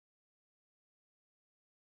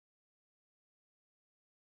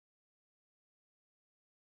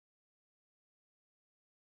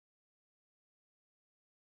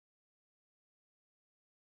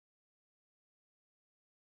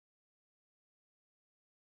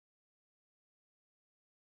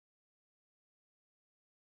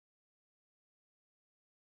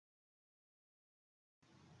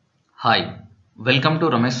Hi, welcome to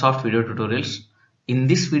Rameshsoft video tutorials. In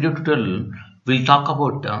this video tutorial, we'll talk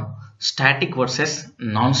about static versus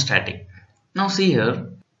non-static. Now see here,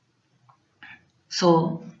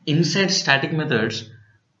 so inside static methods,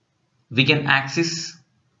 we can access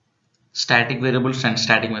static variables and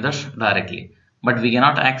static methods directly, but we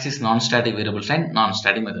cannot access non-static variables and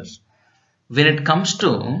non-static methods. When it comes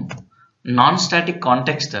to non-static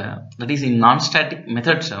context, that is in non-static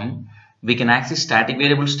methods, we can access static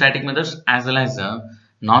variables, static methods as well as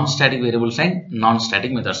non-static variables and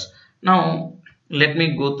non-static methods. Now let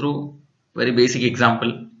me go through very basic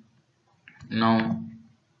example. Now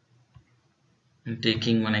I'm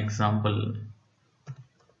taking one example,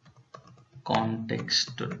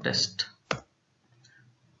 context to test.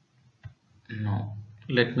 Now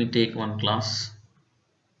let me take one class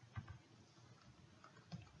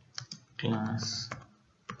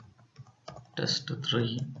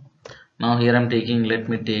test3. Now here I'm taking, let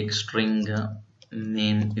me take string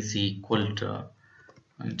name is equal to,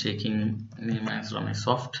 I'm taking name as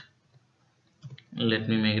Rameshsoft. Let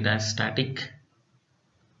me make it as static.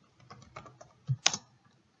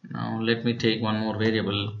 Now let me take one more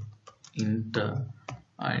variable, int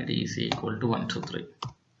id is equal to 1 2 3.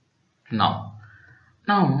 Now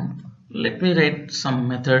let me write some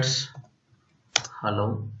methods.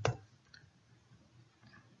 Hello,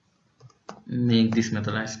 make this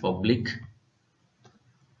method as public,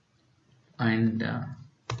 and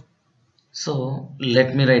so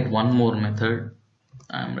let me write one more method.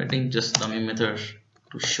 I'm writing just dummy method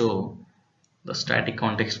to show the static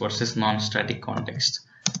context versus non-static context.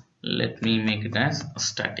 Let me make it as a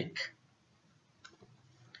static.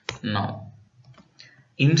 Now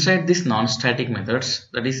inside this non-static methods,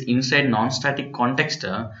 that is inside non-static context,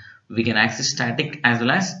 we can access static as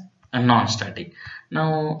well as a non-static.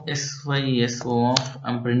 Now so of,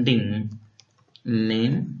 I'm printing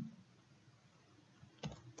name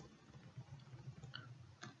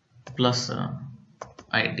plus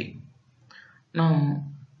id. Now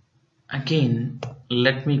again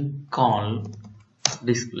let me call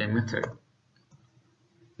display method.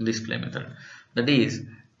 That is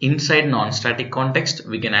inside non-static context,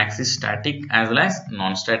 we can access static as well as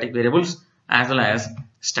non-static variables as well as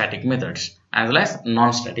static methods as well as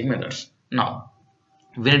non-static methods. Now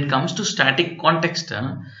when it comes to static context,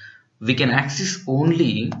 we can access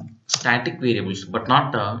only static variables but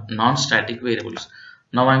not non-static variables.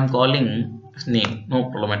 Now I'm calling name, no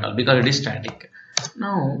problem at all because it is static.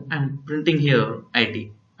 Now I'm printing here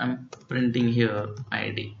id.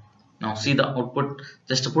 Now see the output.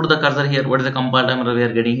 Just put the cursor here. What is the compile time we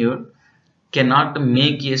are getting here? Cannot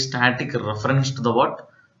make a static reference to the what?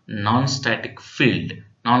 Non-static field.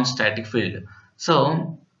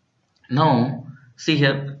 So now see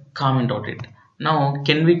here, comment out it. Now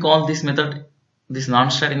can we call this method, this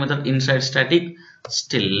non-static method, inside static?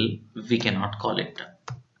 Still we cannot call it.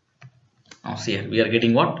 Now see here, we are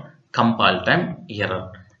getting what? Compile time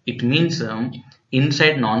error. It means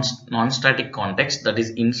inside non-static context, that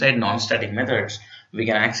is inside non-static methods, we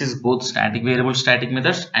can access both static variables, static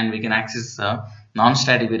methods, and we can access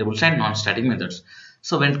non-static variables and non-static methods.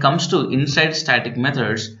 So when it comes to inside static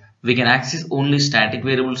methods, we can access only static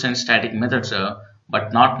variables and static methods,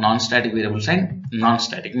 but not non-static variables and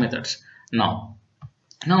non-static methods. Now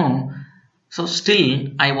so still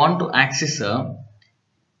I want to access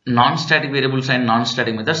non-static variables and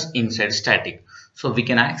non-static methods inside static. So we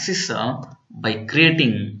can access by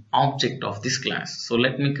creating object of this class. So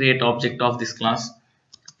let me create object of this class.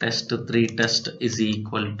 Test3 test is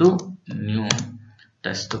equal to new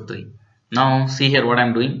test3. Now see here what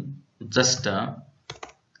I'm doing. Just so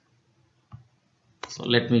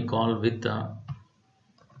let me call with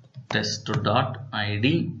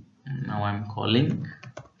test.id. Now I'm calling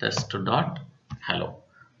test.hello.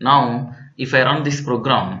 Now if I run this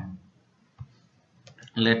program,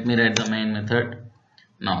 let me write the main method.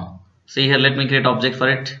 Now see here, let me create object for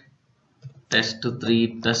it.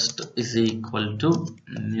 Test3 test is equal to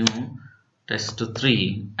new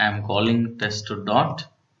test3. I am calling test.hello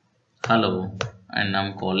and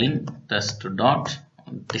I'm calling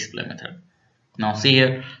test.display method. Now see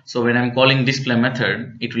here, so when I'm calling display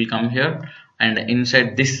method, it will come here, and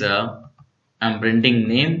inside this I'm printing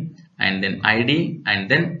name and then id and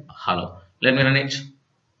then hello. Let me run it.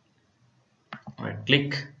 Right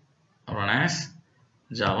click, run as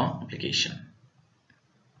Java application.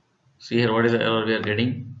 See here what is the error we are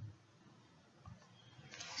getting.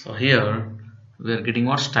 So here we are getting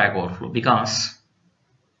what? Stack overflow, because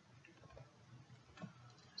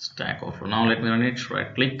stack overflow. Now let me run it.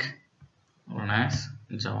 Right click, run as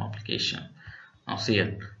Java application. Now see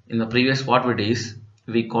here, in the previous what we did is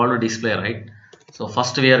we called a display, right? So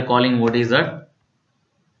first we are calling what is that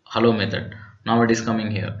hello method. Now it is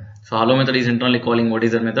coming here. So hello method is internally calling what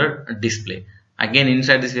is the method display. Again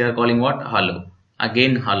inside this we are calling what hello.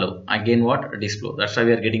 Again hello. Again what display. That's why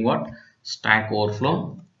we are getting what Stack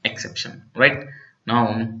Overflow exception. Right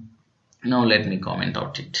now let me comment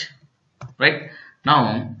out it. Right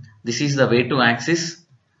now this is the way to access.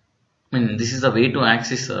 This is the way to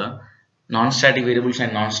access non-static variables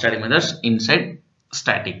and non-static methods inside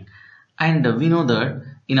static. And we know that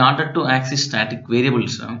in order to access static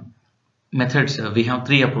variables methods, we have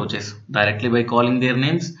three approaches: directly by calling their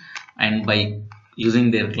names, and by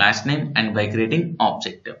using their class name, and by creating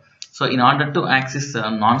object. So in order to access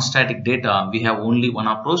non-static data, we have only one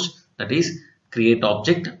approach, that is create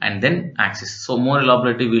object and then access. So more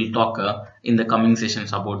elaborately we will talk in the coming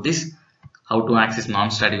sessions about this, how to access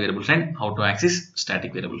non-static variables and how to access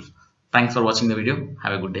static variables. Thanks for watching the video.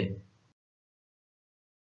 Have a good day.